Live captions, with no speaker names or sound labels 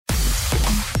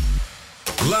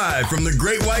Live from the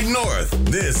Great White North,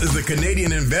 this is the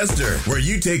Canadian Investor, where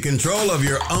you take control of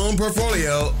your own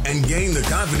portfolio and gain the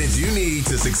confidence you need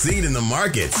to succeed in the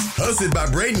markets. Hosted by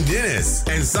Braden Dennis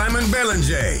and Simon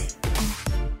Belanger.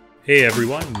 Hey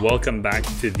everyone, welcome back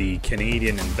to the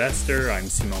Canadian Investor. I'm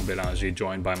Simon Belanger,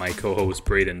 joined by my co-host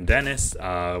Braden Dennis.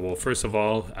 Well, first of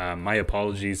all, my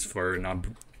apologies for not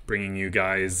bringing you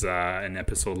guys an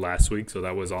episode last week, so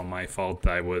that was all my fault.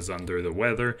 I was under the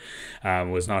weather,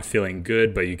 was not feeling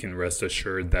good, but you can rest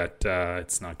assured that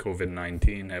it's not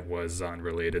COVID-19. It was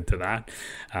unrelated to that.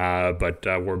 But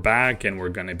we're back, and we're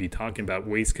going to be talking about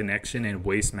Waste Connection and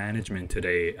waste management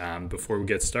today. Before we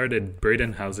get started,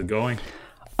 Braden, how's it going?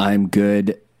 I'm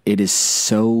good. It is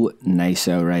so nice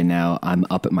out right now. I'm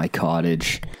up at my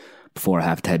cottage before I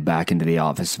have to head back into the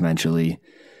office eventually,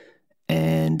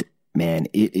 and man,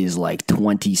 it is like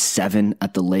 27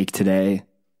 at the lake today.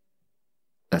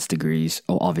 That's degrees.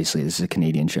 Oh, obviously, this is a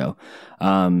Canadian show.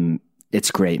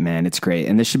 It's great, man. It's great.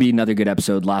 And this should be another good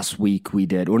episode. Last week we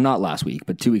did, or not last week,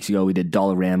 but 2 weeks ago we did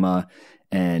Dollarama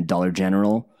and Dollar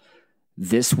General.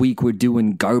 This week we're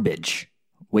doing garbage.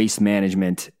 Waste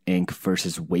Management, Inc.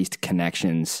 versus Waste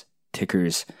Connections,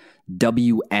 tickers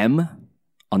WM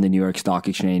on the New York Stock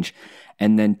Exchange,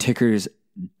 and then tickers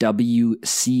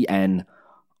WCN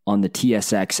on the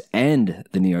TSX and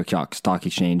the New York Stock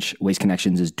Exchange. Waste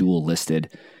Connections is dual listed,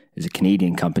 is a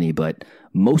Canadian company, but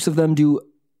most of them do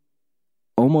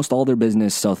almost all their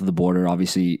business south of the border.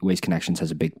 Obviously, Waste Connections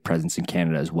has a big presence in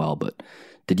Canada as well, but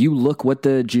did you look what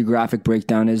the geographic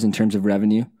breakdown is in terms of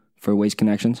revenue for Waste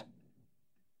Connections?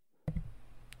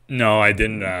 No, I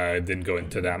didn't go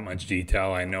into that much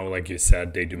detail. I know, like you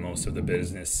said, they do most of the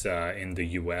business in the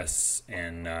U.S.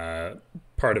 and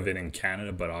part of it in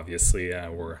Canada, but obviously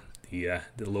we're the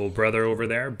little brother over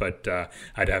there. But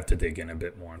I'd have to dig in a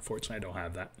bit more. Unfortunately, I don't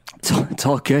have that. It's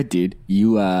all good, dude.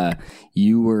 You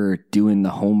were doing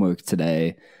the homework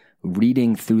today,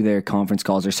 reading through their conference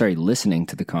calls, listening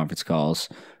to the conference calls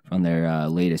from their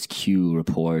latest Q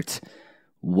report.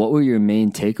 What were your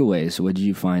main takeaways? What did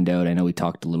you find out? I know we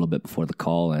talked a little bit before the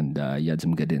call, and you had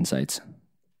some good insights.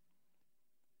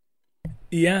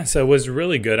 Yeah, so it was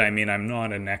really good. I mean, I'm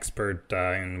not an expert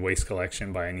in waste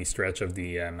collection by any stretch of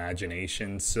the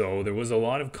imagination. So there was a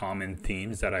lot of common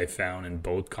themes that I found in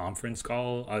both conference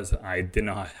calls. I did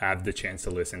not have the chance to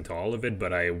listen to all of it,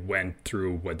 but I went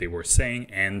through what they were saying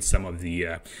and some of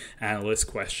the analyst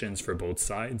questions for both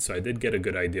sides. So I did get a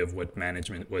good idea of what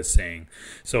management was saying.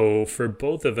 So for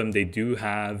both of them, they do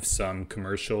have some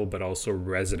commercial, but also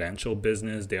residential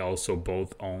business. They also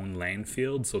both own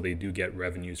landfills, so they do get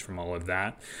revenues from all of that.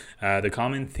 The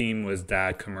common theme was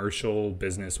that commercial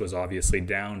business was obviously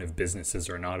down. If businesses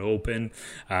are not open,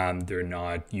 they're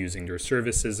not using their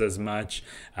services as much.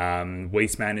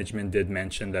 Waste Management did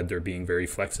mention that they're being very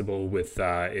flexible with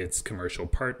its commercial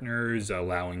partners,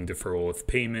 allowing deferral of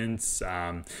payments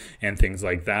and things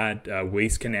like that.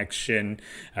 Waste Connection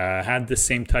had the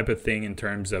same type of thing in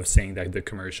terms of saying that the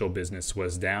commercial business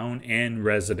was down and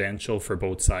residential for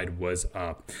both sides was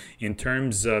up. In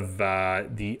terms of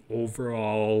the overall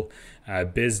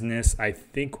business, I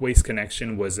think Waste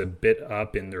Connection was a bit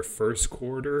up in their first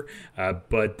quarter,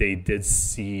 but they did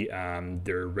see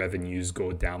their revenues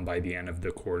go down by the end of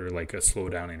the quarter, like a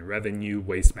slowdown in revenue.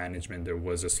 Waste Management, there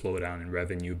was a slowdown in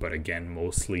revenue, but again,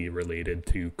 mostly related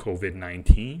to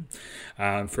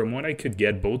COVID-19. From what I could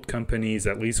get, both companies,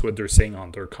 at least what they're saying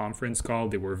on their conference call,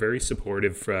 they were very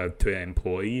supportive to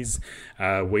employees.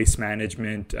 Waste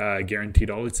Management guaranteed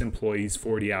all its employees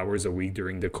 40 hours a week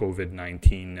during the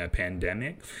COVID-19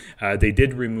 pandemic. They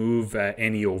did remove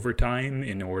any overtime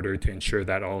in order to ensure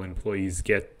that all employees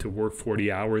get to work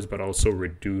 40 hours, but also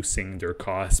reducing their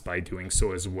costs by doing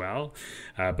so as well.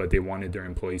 But they wanted their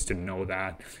employees to know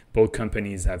that. Both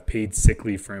companies have paid sick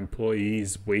leave for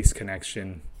employees. Waste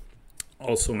Connection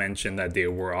also mentioned that they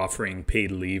were offering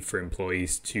paid leave for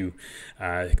employees to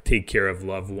take care of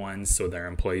loved ones, so their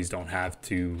employees don't have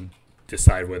to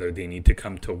decide whether they need to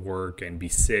come to work and be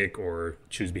sick or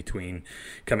choose between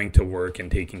coming to work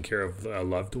and taking care of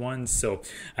loved ones. So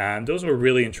those were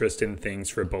really interesting things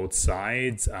for both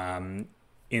sides.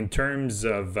 In terms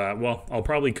of, I'll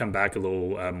probably come back a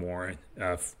little more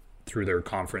through their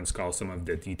conference call, some of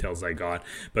the details I got,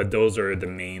 but those are the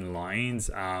main lines.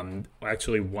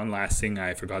 Actually, one last thing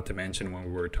I forgot to mention when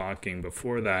we were talking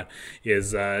before that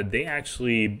is they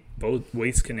actually, both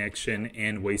Waste Connection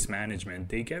and Waste Management,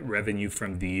 they get revenue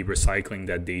from the recycling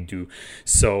that they do.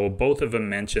 So both of them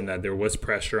mentioned that there was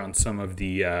pressure on some of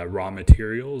the raw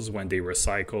materials when they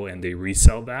recycle and they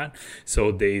resell that.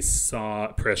 So they saw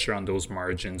pressure on those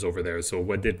margins over there. So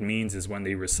what that means is when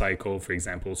they recycle, for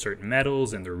example, certain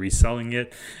metals and they're reselling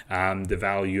it, the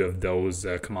value of those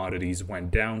commodities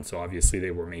went down. So obviously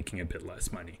they were making a bit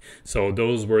less money. So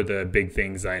those were the big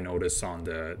things I noticed on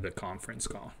the conference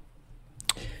call.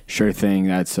 Sure thing.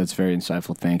 That's very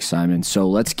insightful. Thanks, Simon. So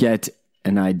let's get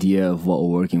an idea of what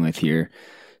we're working with here.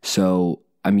 So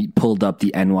pulled up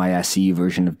the NYSE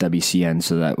version of WCN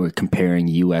so that we're comparing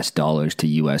US dollars to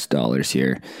US dollars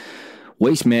here.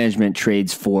 Waste Management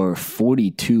trades for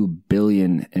 $42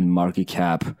 billion in market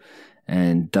cap,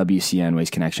 and WCN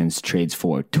Waste Connections trades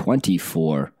for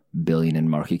 $24 billion in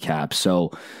market cap.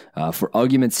 So for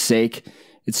argument's sake,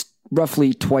 it's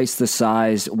roughly twice the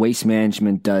size. Waste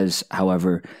Management does,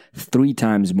 however, 3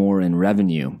 times more in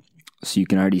revenue. So you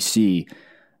can already see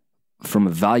from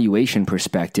a valuation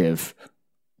perspective,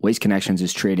 Waste Connections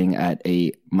is trading at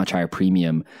a much higher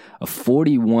premium of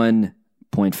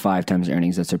 41.5 times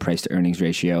earnings. That's their price to earnings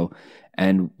ratio.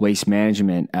 And Waste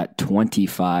Management at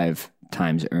 25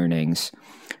 times earnings.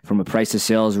 From a price to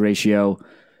sales ratio,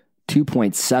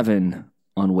 2.7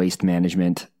 on Waste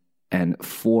Management and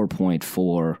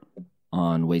 4.4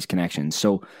 on Waste Connections.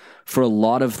 So for a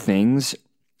lot of things,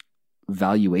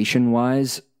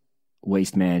 valuation-wise,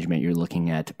 Waste Management, you're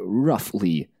looking at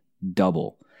roughly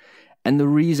double. And the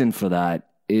reason for that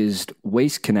is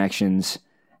Waste Connections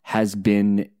has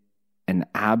been an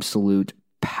absolute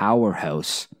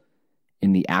powerhouse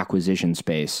in the acquisition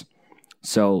space.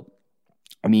 So,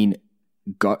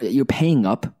 you're paying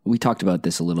up. We talked about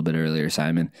this a little bit earlier,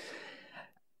 Simon.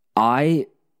 I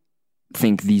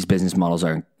think these business models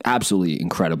are absolutely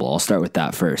incredible. I'll start with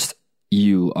that first.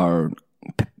 You are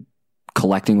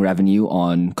collecting revenue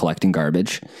on collecting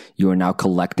garbage. You are now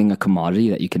collecting a commodity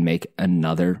that you can make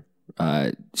another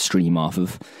stream off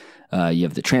of. You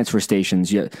have the transfer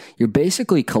stations. You're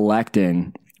basically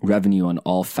collecting revenue on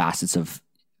all facets of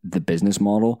the business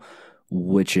model,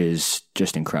 which is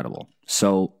just incredible.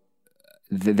 So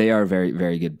they are very,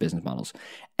 very good business models.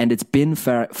 And it's been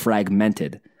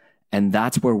fragmented. And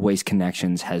that's where Waste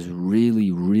Connections has really,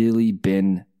 really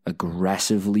been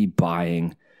aggressively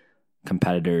buying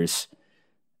competitors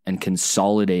and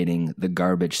consolidating the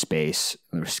garbage space,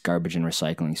 or garbage and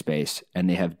recycling space. And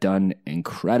they have done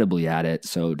incredibly at it.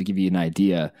 So to give you an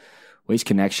idea, Waste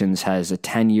Connections has a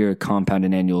 10-year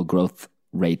compounded annual growth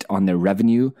rate on their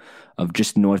revenue of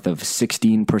just north of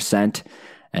 16%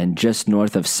 and just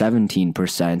north of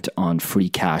 17% on free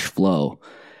cash flow.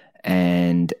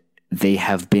 And they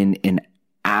have been an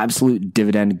absolute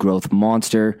dividend growth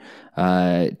monster.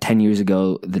 10 years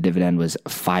ago, the dividend was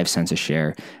 5 cents a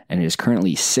share, and it is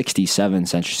currently 67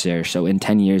 cents a share. So in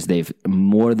 10 years, they've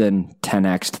more than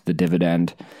 10x'd the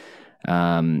dividend.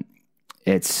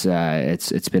 It's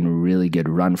been a really good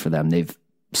run for them. They've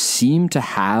seemed to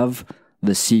have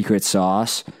the secret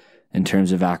sauce in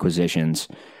terms of acquisitions.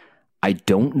 I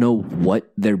don't know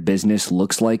what their business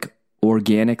looks like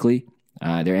organically.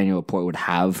 Their annual report would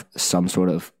have some sort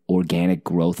of organic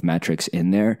growth metrics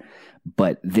in there,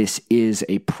 but this is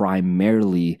a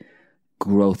primarily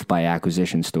growth by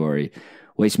acquisition story.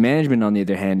 Waste Management, on the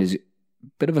other hand, is a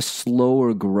bit of a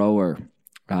slower grower.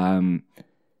 They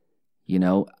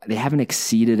haven't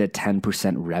exceeded a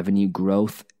 10% revenue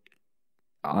growth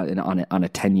on a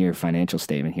 10-year financial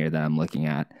statement here that I'm looking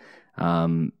at.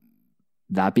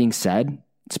 That being said,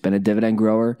 it's been a dividend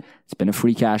grower. It's been a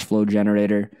free cash flow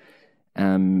generator.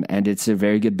 And it's a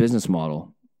very good business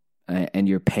model. And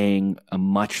you're paying a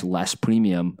much less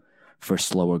premium for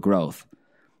slower growth.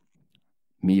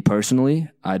 Me personally,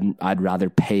 I'd rather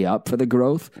pay up for the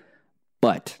growth,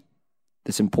 but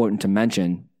it's important to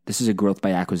mention this is a growth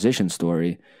by acquisition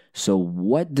story. So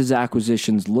what does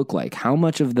acquisitions look like? How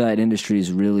much of that industry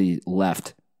is really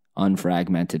left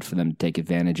unfragmented for them to take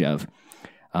advantage of?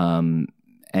 And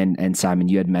Simon,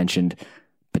 you had mentioned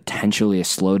potentially a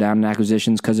slowdown in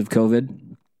acquisitions because of COVID.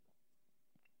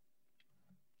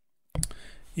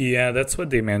 Yeah, that's what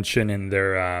they mentioned in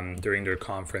their during their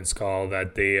conference call,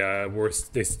 that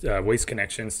Waste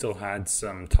Connections still had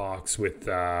some talks with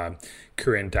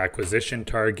current acquisition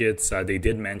targets. They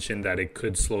did mention that it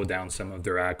could slow down some of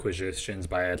their acquisitions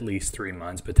by at least 3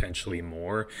 months, potentially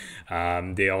more.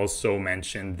 They also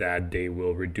mentioned that they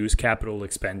will reduce capital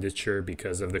expenditure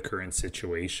because of the current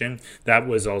situation. That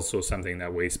was also something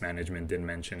that Waste Management did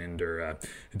mention in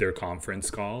their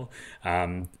conference call.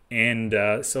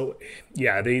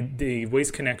 The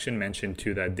Waste Connection mentioned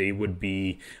too that they would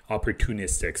be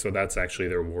opportunistic. So that's actually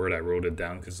their word. I wrote it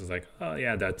down because it's like, oh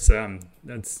yeah, that's I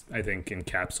think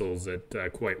encapsulates it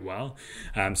quite well.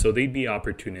 So they'd be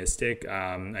opportunistic.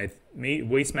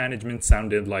 Waste Management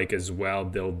sounded like as well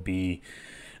they'll be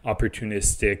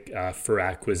opportunistic for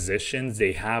acquisitions.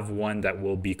 They have one that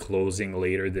will be closing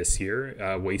later this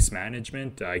year, Waste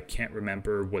Management. I can't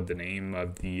remember what the name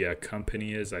of the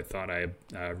company is. I thought I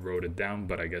wrote it down,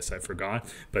 but I guess I forgot.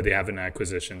 But they have an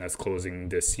acquisition that's closing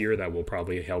this year that will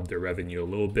probably help their revenue a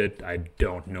little bit. I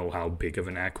don't know how big of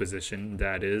an acquisition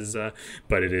that is,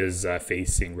 but it is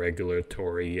facing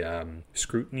regulatory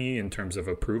scrutiny in terms of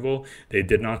approval. They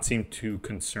did not seem too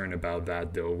concerned about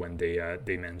that though when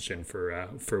they mentioned for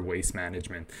Waste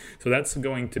Management. So that's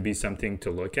going to be something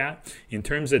to look at. In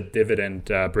terms of dividend,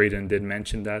 Braden did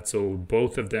mention that. So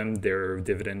both of them, their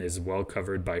dividend is well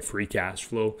covered by free cash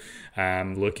flow.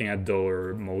 Looking at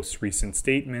their most recent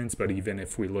statements, but even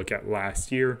if we look at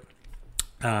last year,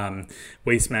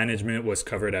 Waste Management was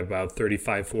covered at about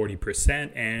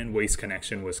 35-40%, and Waste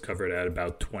Connection was covered at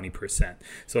about 20%.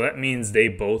 So that means they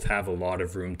both have a lot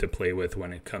of room to play with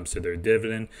when it comes to their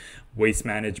dividend. Waste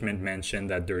Management mentioned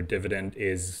that their dividend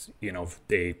is,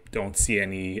 they don't see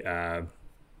any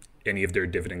of their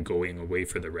dividend going away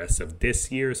for the rest of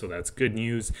this year, so that's good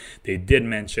news. They did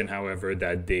mention, however,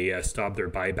 that they stopped their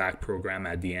buyback program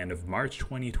at the end of March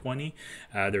 2020,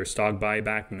 their stock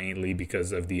buyback, mainly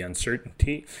because of the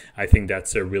uncertainty. I think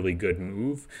that's a really good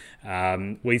move.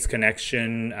 Waste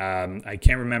Connection, I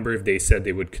can't remember if they said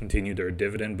they would continue their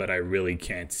dividend, but I really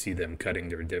can't see them cutting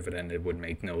their dividend. It would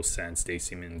make no sense. They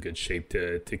seem in good shape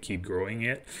to keep growing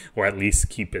it, or at least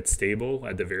keep it stable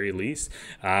at the very least.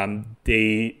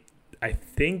 I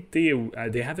think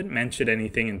they haven't mentioned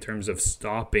anything in terms of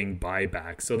stopping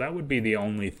buybacks. So that would be the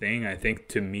only thing. I think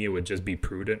to me it would just be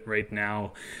prudent right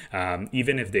now,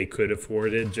 even if they could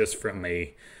afford it, just from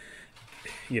the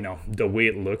way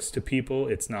it looks to people,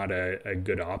 it's not a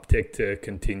good optic to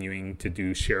continuing to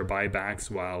do share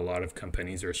buybacks while a lot of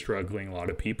companies are struggling. A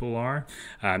lot of people are,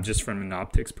 just from an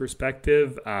optics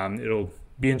perspective. It'll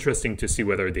be interesting to see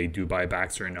whether they do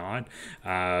buybacks or not,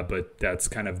 but that's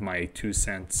kind of my 2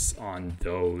 cents on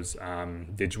those.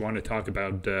 Did you want to talk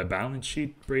about the balance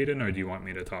sheet, Braden, or do you want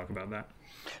me to talk about that?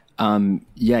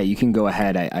 Yeah, you can go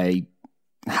ahead. I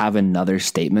have another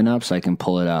statement up, so I can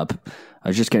pull it up. I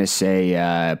was just going to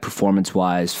say,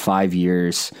 performance-wise, 5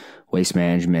 years, Waste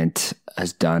Management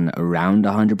has done around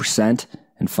 100%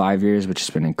 in 5 years, which has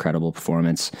been incredible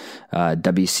performance.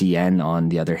 WCN, on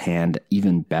the other hand,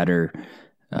 even better,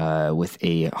 with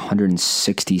a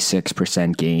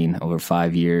 166% gain over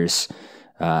 5 years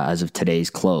as of today's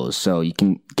close. So you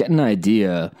can get an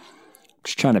idea,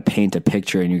 just trying to paint a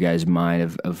picture in you guys'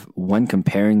 mind of when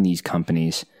comparing these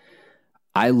companies.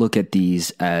 I look at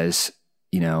these as,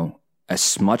 a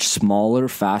much smaller,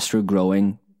 faster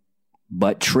growing,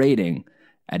 but trading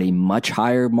at a much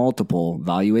higher multiple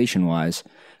valuation-wise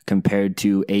compared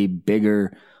to a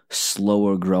bigger,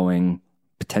 slower growing,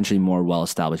 potentially more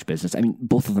well-established business. I mean,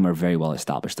 both of them are very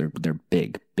well-established. They're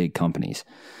big companies.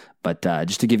 But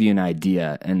just to give you an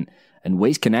idea, and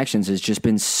Waste Connections has just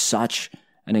been such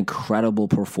an incredible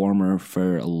performer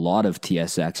for a lot of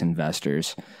TSX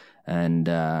investors. And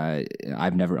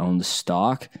I've never owned the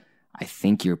stock. I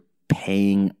think you're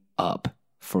paying up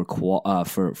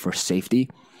for safety.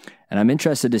 And I'm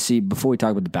interested to see, before we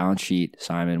talk about the balance sheet,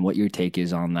 Simon, what your take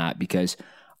is on that, because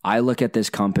I look at this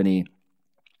company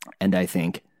and I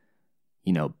think,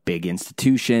 big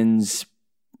institutions,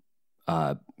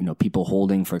 people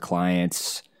holding for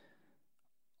clients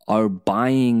are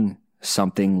buying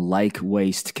something like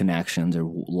Waste Connections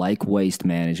or like Waste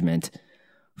Management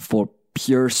for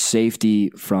pure safety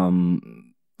from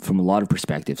a lot of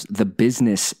perspectives. The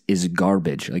business is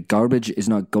garbage. Like, garbage is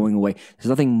not going away. There's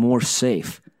nothing more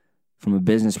safe from a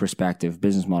business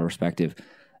model perspective,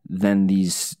 than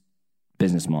these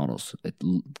business models.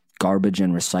 Garbage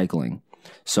and recycling.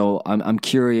 So I'm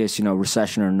curious,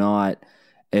 recession or not,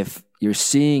 if you're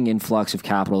seeing influx of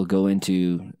capital go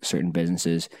into certain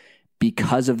businesses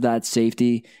because of that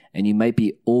safety, and you might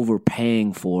be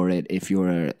overpaying for it if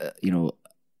you're,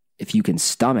 if you can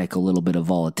stomach a little bit of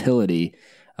volatility,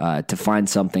 to find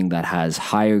something that has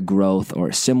higher growth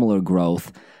or similar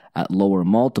growth at lower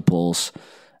multiples.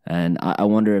 And I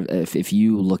wonder if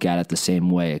you look at it the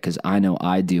same way, because I know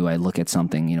I do. I look at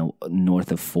something,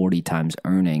 north of 40 times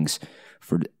earnings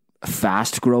for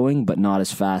fast growing, but not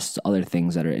as fast as other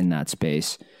things that are in that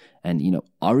space. And,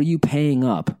 are you paying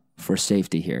up for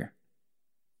safety here?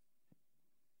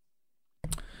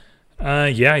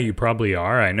 Yeah, you probably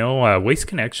are. I know Waste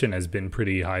Connection has been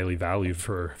pretty highly valued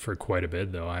for quite a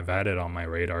bit, though. I've had it on my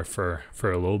radar for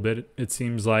a little bit, it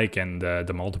seems like, and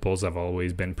the multiples have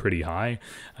always been pretty high.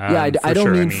 I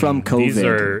don't mean from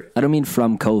COVID. I don't mean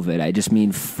from COVID. I just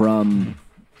mean from,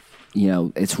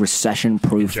 it's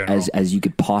recession-proof as you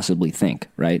could possibly think,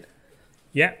 right?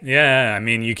 Yeah. I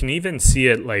mean, you can even see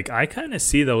it like I kind of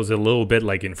see those a little bit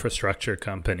like infrastructure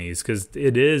companies because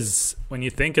it is, when you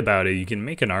think about it, you can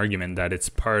make an argument that it's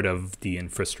part of the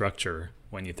infrastructure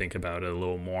when you think about it a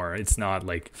little more. It's not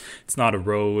like, it's not a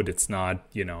road, it's not,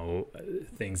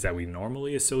 things that we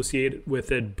normally associate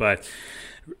with it. But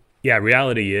yeah,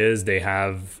 reality is they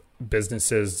have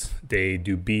businesses, they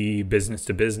do business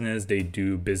to business, they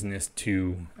do business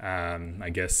to, I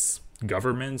guess,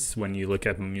 governments when you look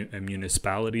at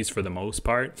municipalities for the most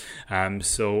part.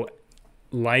 So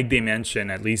like they mentioned,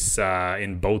 at least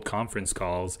in both conference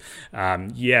calls,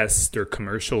 yes, their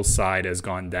commercial side has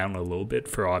gone down a little bit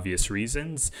for obvious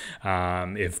reasons.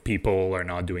 If people are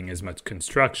not doing as much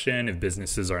construction, if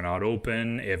businesses are not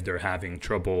open, if they're having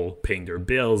trouble paying their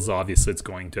bills, obviously it's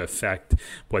going to affect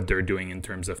what they're doing in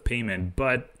terms of payment.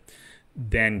 But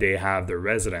then they have the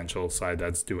residential side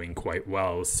that's doing quite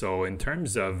well. So in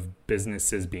terms of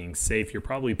businesses being safe, you're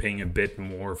probably paying a bit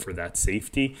more for that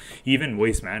safety. Even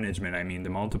waste management, I mean, the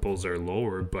multiples are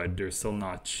lower, but they're still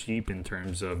not cheap in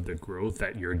terms of the growth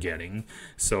that you're getting.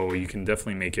 So you can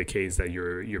definitely make a case that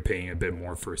you're paying a bit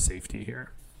more for safety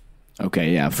here.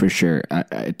 Okay, yeah, for sure.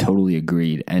 I totally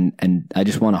agreed. And I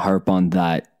just want to harp on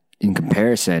that in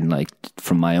comparison, like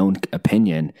from my own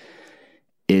opinion,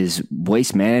 is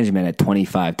waste management at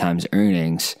 25 times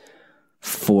earnings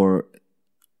for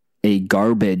a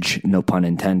garbage, no pun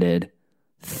intended,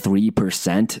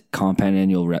 3%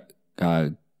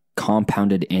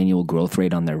 compounded annual growth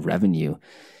rate on their revenue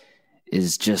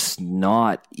is just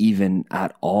not even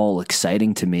at all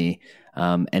exciting to me.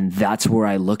 And that's where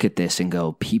I look at this and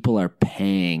go, people are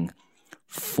paying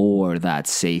for that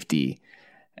safety.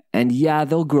 And yeah,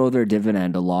 they'll grow their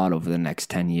dividend a lot over the next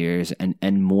 10 years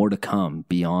and more to come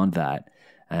beyond that.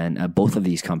 And both of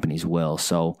these companies will.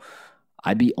 So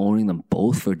I'd be owning them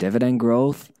both for dividend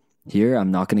growth. Here,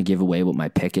 I'm not going to give away what my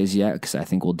pick is yet because I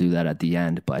think we'll do that at the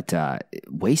end. But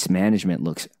waste management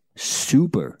looks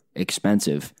super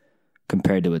expensive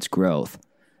compared to its growth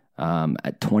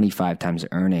at 25 times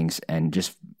earnings and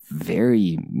just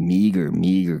very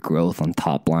meager growth on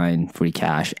top line, free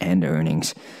cash, and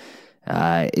earnings.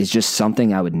 Is just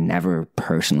something I would never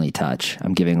personally touch.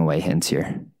 I'm giving away hints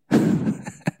here.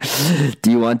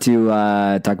 Do you want to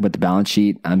talk about the balance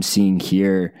sheet? I'm seeing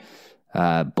here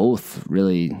both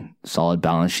really solid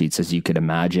balance sheets, as you could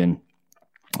imagine.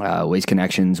 Waste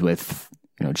Connections with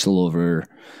just a little over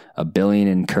 $1 billion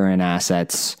in current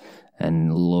assets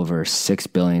and a little over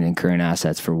 $6 billion in current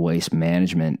assets for Waste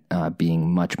Management,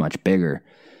 being much bigger.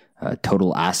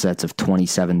 Total assets of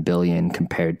 $27 billion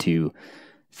compared to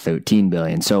 $13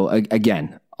 billion. So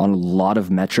again, on a lot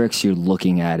of metrics, you're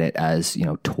looking at it as,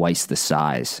 twice the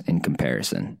size in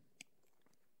comparison.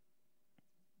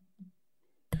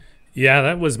 Yeah,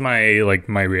 that was my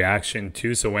reaction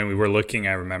too. So when we were looking,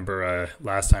 I remember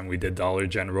last time we did Dollar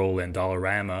General and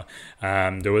Dollarama,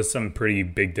 there was some pretty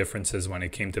big differences when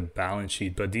it came to balance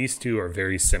sheet, but these two are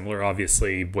very similar.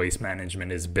 Obviously, Waste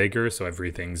Management is bigger, so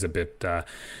everything's a bit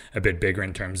bigger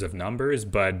in terms of numbers.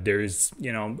 But there's,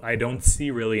 I don't see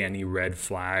really any red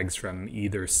flags from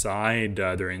either side.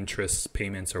 Their interest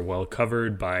payments are well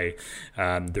covered by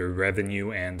their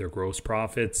revenue and their gross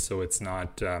profits, so it's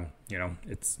not.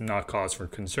 It's not cause for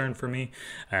concern for me.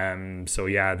 So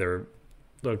yeah,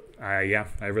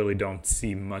 I really don't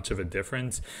see much of a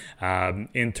difference.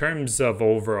 In terms of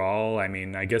overall, I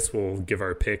mean, I guess we'll give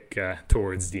our pick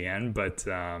towards the end, but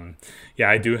yeah,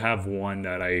 I do have one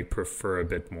that I prefer a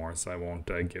bit more, so I won't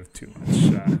give too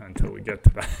much until we get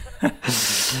to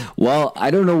that. Well,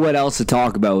 I don't know what else to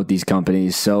talk about with these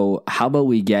companies, so how about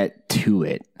we get to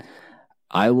it?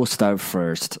 I will start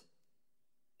first.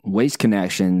 Waste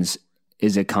Connections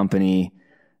is a company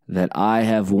that I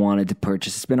have wanted to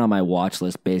purchase. It's been on my watch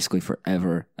list basically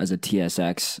forever as a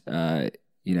TSX. I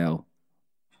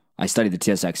studied the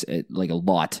TSX like a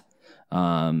lot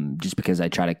just because I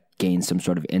try to gain some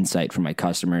sort of insight from my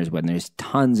customers when there's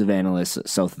tons of analysts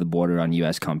south of the border on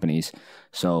U.S. companies.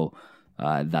 So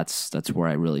that's where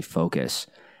I really focus.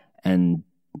 And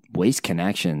Waste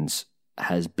Connections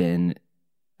has been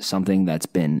something that's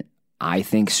been, I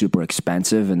think, super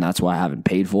expensive, and that's why I haven't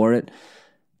paid for it.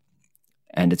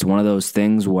 And it's one of those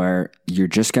things where you're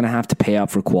just going to have to pay up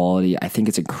for quality. I think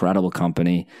it's an incredible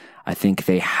company. I think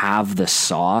they have the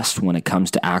sauce when it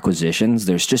comes to acquisitions.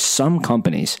 There's just some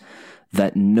companies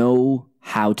that know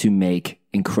how to make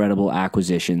incredible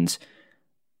acquisitions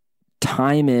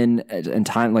time in and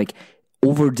time, like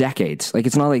over decades. Like,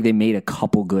 it's not like they made a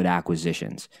couple good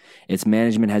acquisitions. Its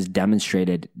management has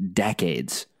demonstrated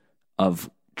decades of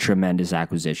tremendous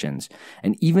acquisitions.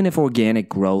 And even if organic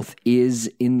growth is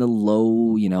in the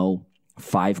low,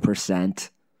 5%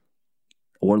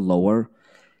 or lower,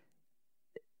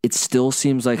 it still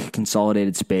seems like a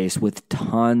consolidated space with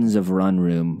tons of run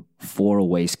room for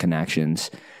Waste Connections.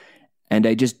 And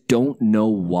I just don't know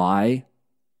why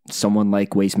someone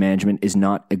like Waste Management is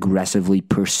not aggressively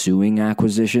pursuing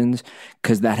acquisitions,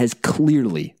 because that has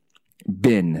clearly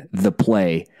been the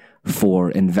play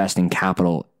for investing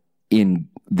capital in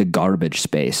the garbage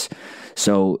space.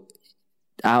 So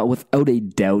without a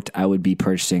doubt, I would be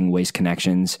purchasing Waste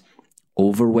Connections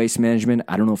over Waste Management.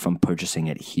 I don't know if I'm purchasing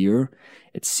it here.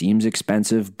 It seems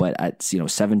expensive, but at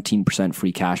 17%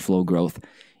 free cash flow growth,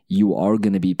 you are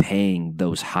going to be paying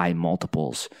those high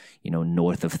multiples,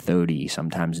 north of 30,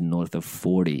 sometimes north of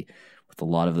 40 with a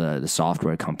lot of the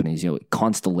software companies.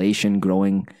 Constellation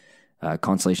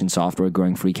Software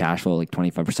growing free cash flow like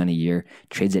 25% a year,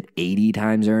 trades at 80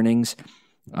 times earnings,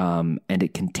 and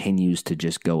it continues to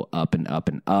just go up and up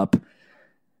and up.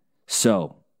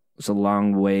 So it's a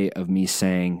long way of me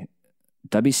saying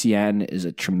WCN is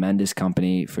a tremendous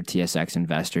company for TSX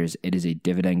investors. It is a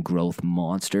dividend growth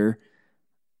monster.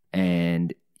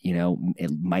 And,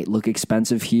 it might look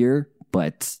expensive here,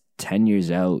 but 10 years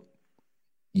out,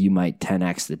 you might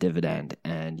 10x the dividend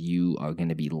and you are going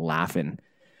to be laughing.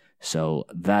 So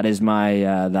that is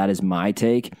my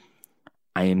take.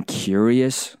 I am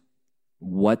curious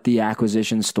what the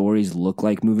acquisition stories look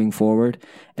like moving forward.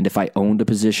 And if I owned a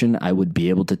position, I would be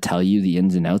able to tell you the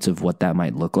ins and outs of what that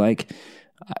might look like.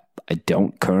 I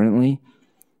don't currently.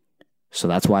 So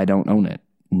that's why I don't own it.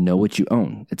 Know what you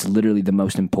own. It's literally the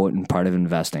most important part of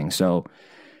investing. So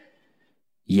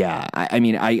yeah,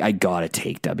 I gotta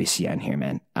take WCN here,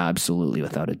 man. Absolutely,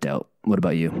 without a doubt. What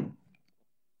about you?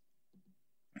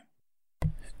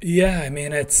 Yeah,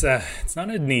 it's not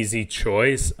an easy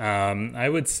choice. I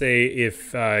would say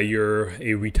if you're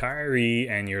a retiree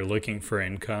and you're looking for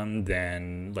income,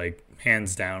 then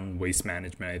hands down, Waste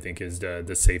Management I think is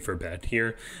the safer bet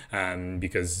here,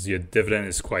 because your dividend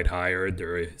is quite higher.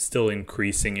 They're still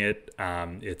increasing it.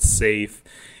 It's safe.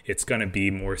 It's going to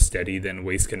be more steady than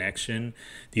Waste Connection.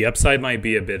 The upside might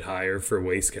be a bit higher for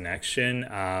Waste Connection.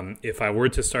 If I were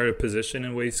to start a position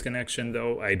in Waste Connection,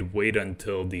 though, I'd wait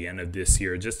until the end of this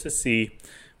year just to see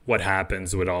what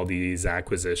happens with all these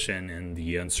acquisition and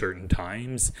the uncertain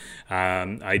times.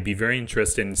 I'd be very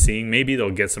interested in seeing, maybe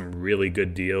they'll get some really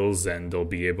good deals and they'll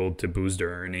be able to boost their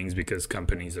earnings because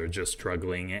companies are just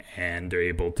struggling and they're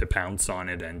able to pounce on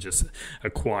it and just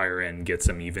acquire and get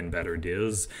some even better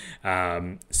deals.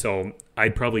 So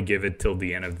I'd probably give it till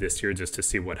the end of this year just to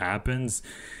see what happens.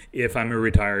 If I'm a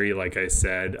retiree, like I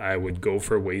said, I would go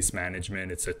for Waste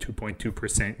Management. It's a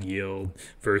 2.2% yield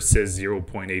versus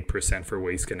 0.8% for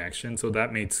Waste Connection. So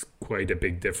that makes quite a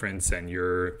big difference, and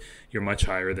you're much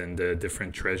higher than the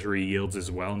different treasury yields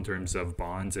as well in terms of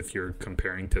bonds if you're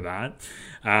comparing to that.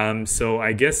 So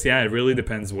I guess, yeah, it really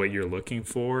depends what you're looking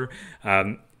for.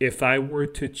 If I were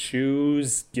to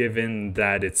choose, given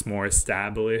that it's more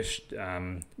established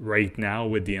right now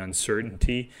with the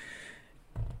uncertainty,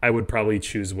 I would probably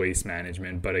choose Waste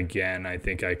Management, but again, I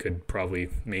think I could probably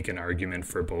make an argument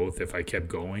for both if I kept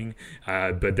going.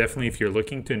 But definitely, if you're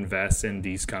looking to invest in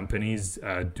these companies,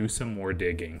 do some more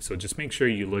digging. So just make sure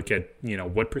you look at,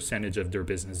 what percentage of their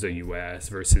business is the U.S.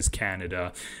 versus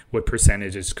Canada, what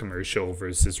percentage is commercial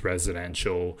versus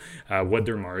residential, what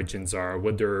their margins are,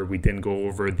 we didn't go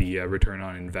over the return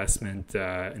on investment,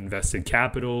 invested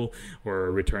capital, or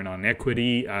return on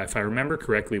equity. If I remember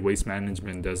correctly, Waste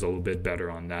Management does a little bit better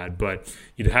on that, but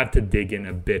you'd have to dig in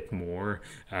a bit more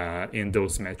in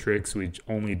those metrics. We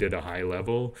only did a high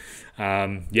level.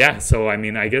 So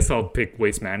I guess I'll pick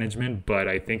Waste Management, but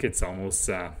I think it's almost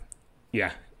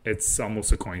it's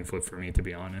almost a coin flip for me, to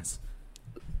be honest.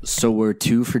 So we're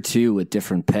 2 for 2 with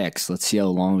different picks. Let's see how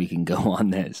long we can go on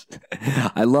this.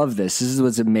 I love this. This is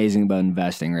what's amazing about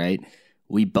investing, right?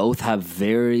 We both have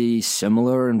very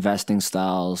similar investing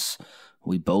styles.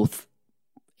 We both,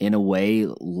 in a way,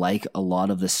 like a lot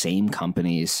of the same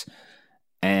companies,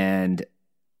 and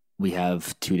we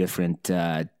have two different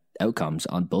outcomes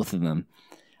on both of them.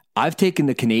 I've taken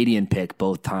the Canadian pick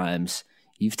both times.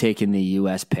 You've taken the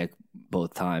U.S. pick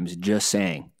both times. Just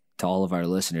saying to all of our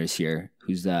listeners here,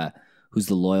 who's the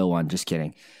loyal one? Just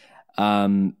kidding.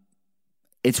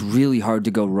 It's really hard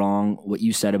to go wrong. What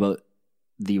you said about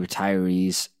the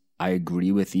retirees, I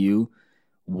agree with you.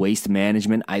 Waste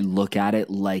Management, I look at it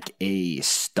like a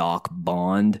stock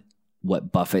bond,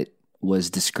 what Buffett was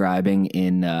describing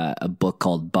in a book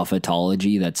called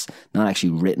Buffettology that's not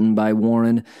actually written by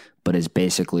Warren, but is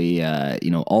basically,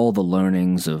 all the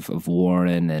learnings of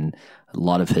Warren and a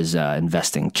lot of his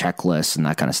investing checklists and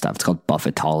that kind of stuff. It's called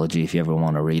Buffettology if you ever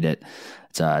want to read it.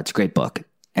 It's a great book.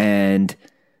 And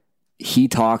he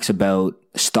talks about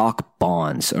stock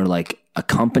bonds, or like a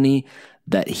company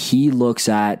that he looks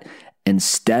at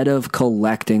instead of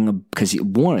collecting, because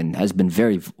Warren has been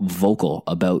very vocal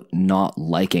about not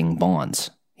liking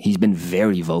bonds. He's been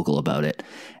very vocal about it.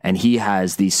 And he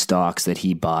has these stocks that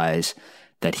he buys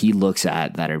that he looks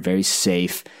at that are very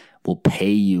safe, will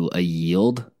pay you a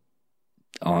yield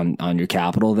on your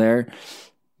capital there,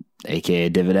 aka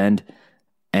dividend,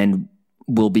 and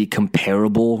will be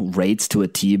comparable rates to a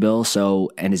T-bill.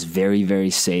 So, and is very, very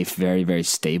safe, very, very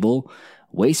stable.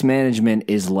 Waste Management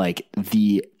is like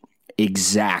the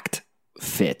exact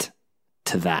fit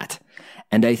to that.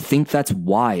 And I think that's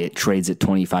why it trades at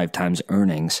 25 times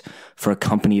earnings for a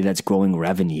company that's growing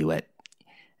revenue at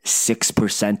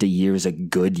 6% a year is a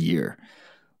good year.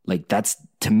 Like, that's,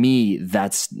 to me,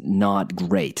 that's not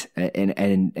great.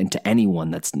 And to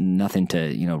anyone, that's nothing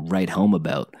to, write home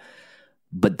about.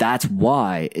 But that's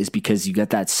why, is because you get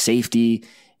that safety.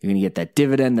 You're going to get that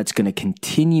dividend that's going to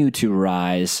continue to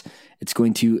rise. It's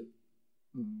going to,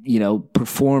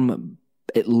 perform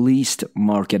at least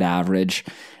market average.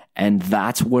 And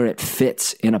that's where it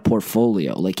fits in a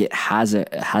portfolio. Like, it has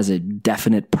a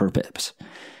definite purpose.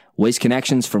 Waste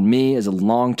Connections, for me, as a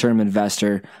long-term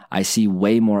investor, I see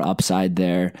way more upside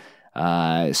there.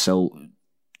 So,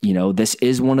 this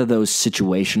is one of those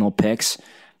situational picks,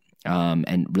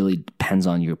 and really depends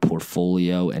on your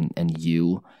portfolio and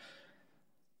you.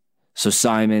 So,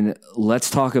 Simon, let's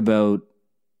talk about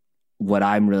what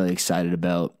I'm really excited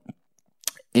about.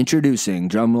 Introducing,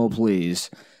 drumroll please,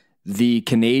 the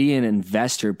Canadian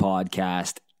Investor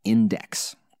Podcast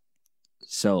Index.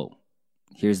 So,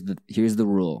 here's the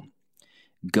rule.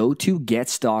 Go to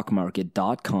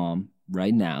getstockmarket.com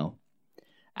right now.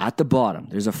 At the bottom,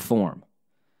 there's a form.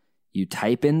 You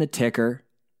type in the ticker.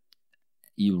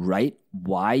 You write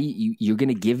why you're going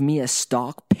to give me a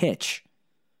stock pitch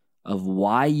of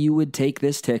why you would take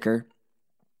this ticker.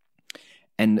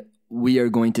 And we are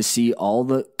going to see all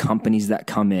the companies that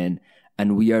come in,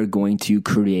 and we are going to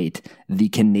create the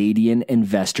Canadian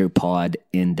Investor Pod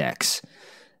Index.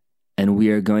 And we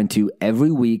are going to,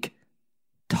 every week,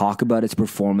 talk about its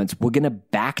performance. We're going to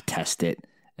back test it,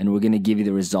 and we're going to give you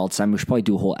the results. We should probably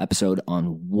do a whole episode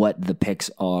on what the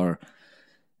picks are.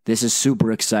 This is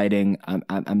super exciting.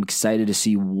 I'm excited to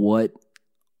see what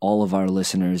all of our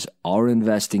listeners are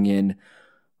investing in,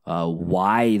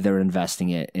 why they're investing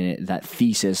in it, that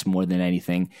thesis more than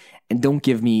anything. And don't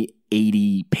give me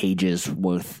 80 pages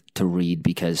worth to read,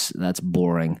 because that's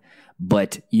boring.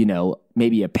 But,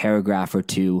 maybe a paragraph or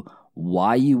two,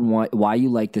 why you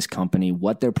like this company,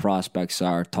 what their prospects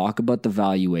are, talk about the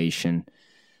valuation,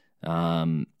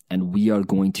 and we are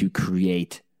going to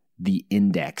create the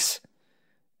index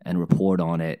and report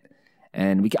on it.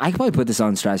 And I can probably put this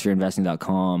on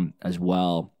stratosphereinvesting.com as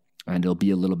well, and it'll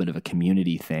be a little bit of a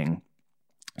community thing.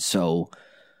 So,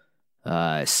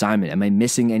 Simon, am I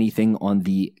missing anything on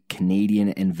the Canadian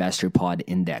Investor Pod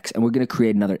Index? And we're going to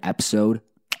create another episode,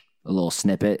 a little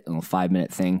snippet, a little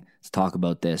 5-minute thing to talk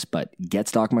about this. But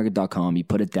getstockmarket.com, you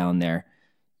put it down there,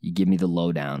 you give me the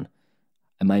lowdown.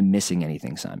 Am I missing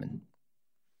anything, Simon?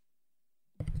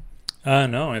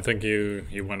 No, I think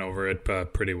you went over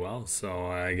it pretty well. So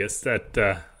I guess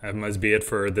that must be it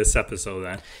for this episode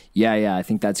then. Yeah, I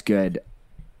think that's good.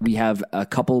 We have a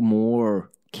couple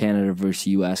more Canada versus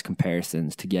US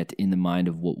comparisons to get in the mind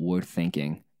of what we're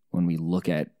thinking when we look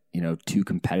at, two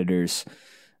competitors,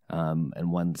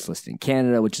 and one that's listed in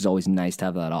Canada, which is always nice to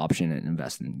have that option and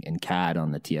invest in CAD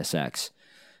on the TSX.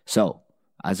 So,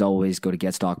 as always, go to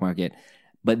Get Stock Market.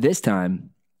 But this time,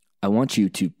 I want you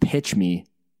to pitch me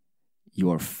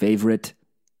your favorite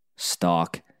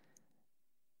stock.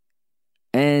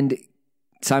 And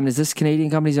Simon, is this Canadian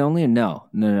companies only or no?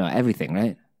 No, everything,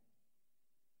 right?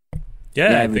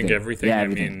 Yeah, I think everything. Yeah,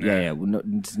 everything.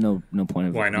 There's no point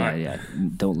of. Why not? Yeah.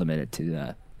 Don't limit it to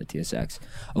the TSX.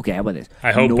 Okay, how about this?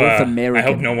 I hope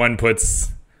no one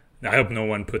puts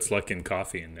Luck in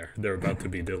coffee in there. They're about to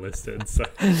be delisted. So.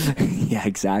 Yeah,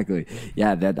 exactly.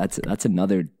 Yeah, that's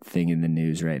another thing in the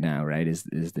news right now, right? Is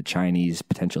the Chinese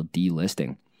potential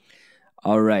delisting.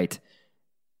 All right.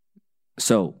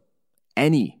 So,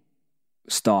 any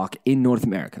stock in North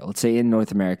America, let's say in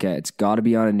North America, it's got to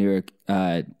be on a New York,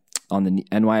 on the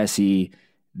NYSE,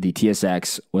 the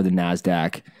TSX, or the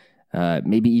NASDAQ,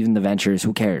 maybe even the ventures.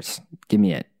 Who cares? Give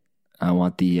me it. I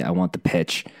want the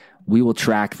pitch. We will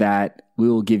track that. We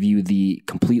will give you the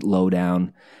complete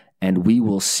lowdown, and we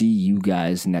will see you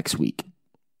guys next week.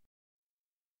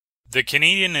 The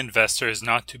Canadian Investor is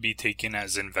not to be taken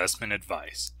as investment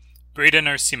advice. Braden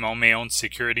or Simon may own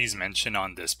securities mentioned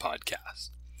on this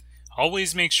podcast.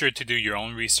 Always make sure to do your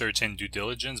own research and due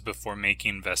diligence before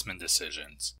making investment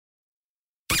decisions.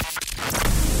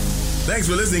 Thanks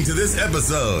for listening to this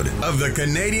episode of The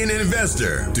Canadian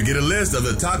Investor. To get a list of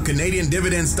the top Canadian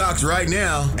dividend stocks right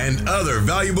now and other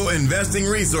valuable investing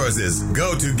resources,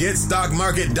 go to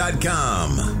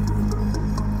getstockmarket.com.